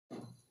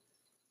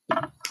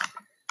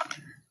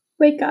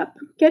Wake up,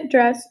 get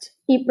dressed,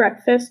 eat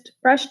breakfast,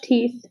 brush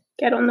teeth,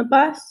 get on the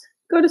bus,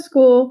 go to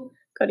school,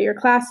 go to your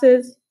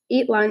classes,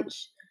 eat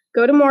lunch,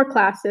 go to more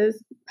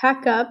classes,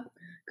 pack up,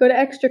 go to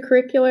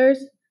extracurriculars,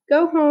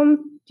 go home,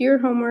 do your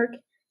homework,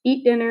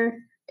 eat dinner,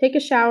 take a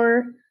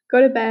shower,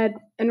 go to bed,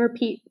 and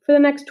repeat for the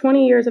next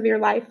 20 years of your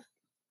life,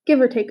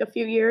 give or take a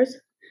few years.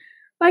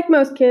 Like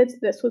most kids,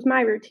 this was my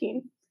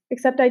routine,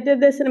 except I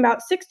did this in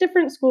about 6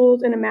 different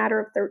schools in a matter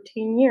of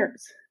 13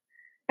 years.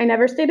 I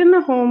never stayed in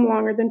a home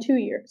longer than 2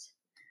 years.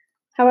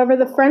 However,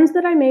 the friends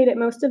that I made at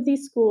most of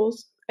these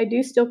schools, I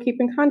do still keep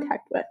in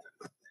contact with.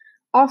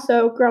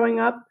 Also, growing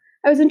up,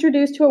 I was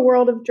introduced to a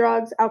world of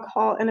drugs,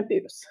 alcohol, and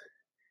abuse.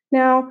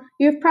 Now,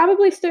 you have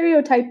probably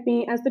stereotyped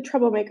me as the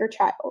troublemaker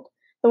child,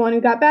 the one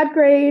who got bad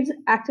grades,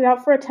 acted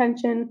out for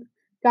attention,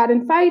 got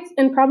in fights,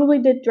 and probably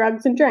did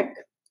drugs and drank.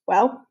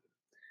 Well,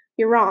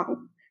 you're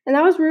wrong. And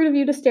that was rude of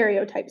you to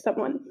stereotype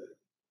someone.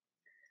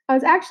 I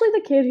was actually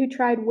the kid who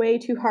tried way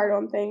too hard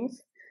on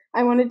things.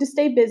 I wanted to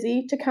stay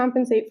busy to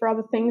compensate for all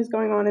the things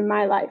going on in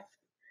my life.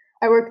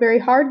 I worked very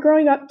hard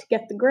growing up to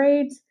get the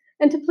grades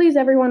and to please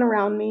everyone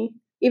around me,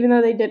 even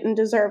though they didn't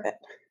deserve it.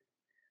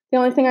 The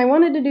only thing I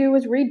wanted to do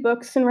was read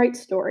books and write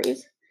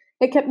stories.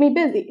 It kept me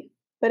busy,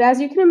 but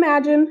as you can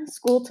imagine,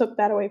 school took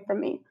that away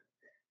from me.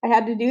 I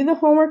had to do the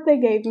homework they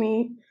gave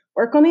me,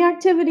 work on the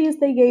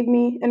activities they gave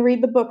me, and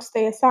read the books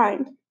they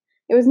assigned.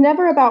 It was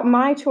never about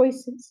my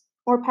choices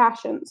or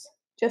passions,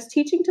 just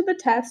teaching to the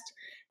test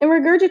and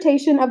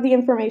regurgitation of the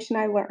information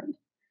I learned.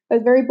 It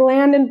was very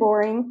bland and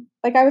boring,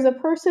 like I was a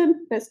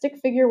person in a stick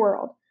figure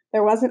world.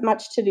 There wasn't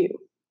much to do.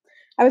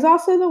 I was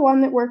also the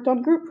one that worked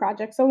on group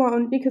projects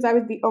alone because I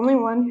was the only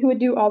one who would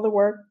do all the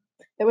work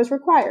that was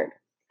required.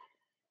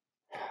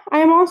 I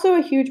am also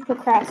a huge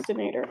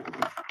procrastinator,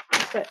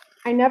 but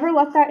I never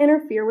let that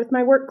interfere with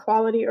my work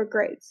quality or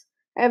grades.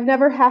 I have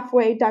never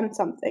halfway done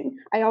something.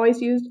 I always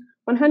used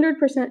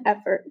 100%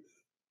 effort.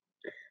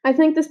 I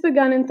think this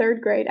begun in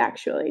 3rd grade,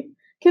 actually.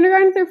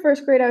 Kindergarten through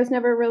 1st grade,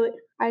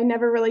 I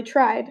never really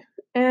tried,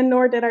 and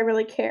nor did I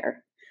really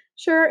care.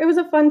 Sure, it was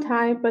a fun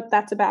time, but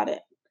that's about it.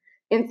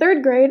 In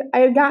 3rd grade, I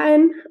had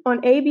gotten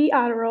on AB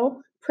honor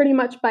roll pretty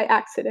much by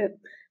accident.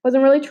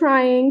 Wasn't really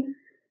trying,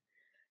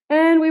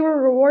 and we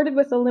were rewarded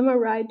with a limo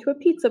ride to a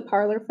pizza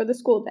parlor for the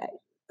school day.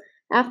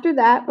 After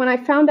that, when I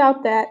found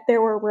out that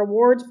there were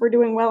rewards for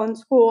doing well in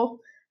school,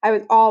 I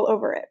was all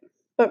over it.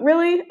 But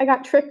really, I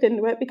got tricked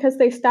into it because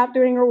they stopped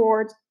doing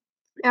rewards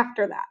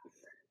after that.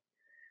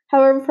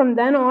 However, from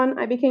then on,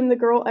 I became the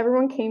girl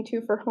everyone came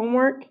to for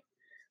homework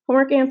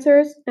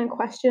answers and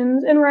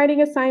questions, and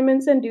writing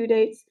assignments and due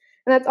dates,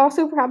 and that's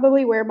also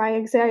probably where my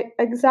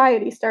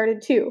anxiety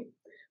started too.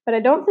 But I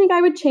don't think I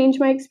would change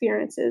my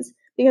experiences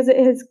because it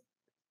has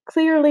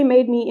clearly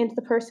made me into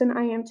the person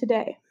I am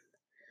today.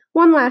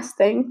 One last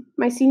thing,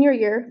 my senior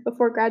year,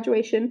 before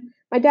graduation,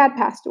 my dad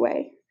passed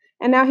away,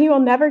 and now he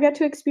will never get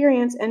to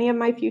experience any of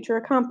my future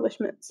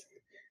accomplishments.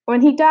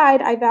 When he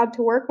died, I vowed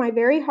to work my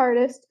very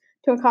hardest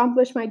to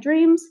accomplish my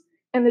dreams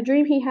and the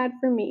dream he had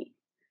for me,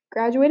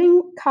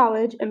 graduating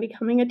college and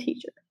becoming a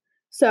teacher.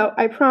 So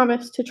I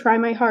promise to try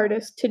my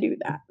hardest to do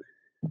that.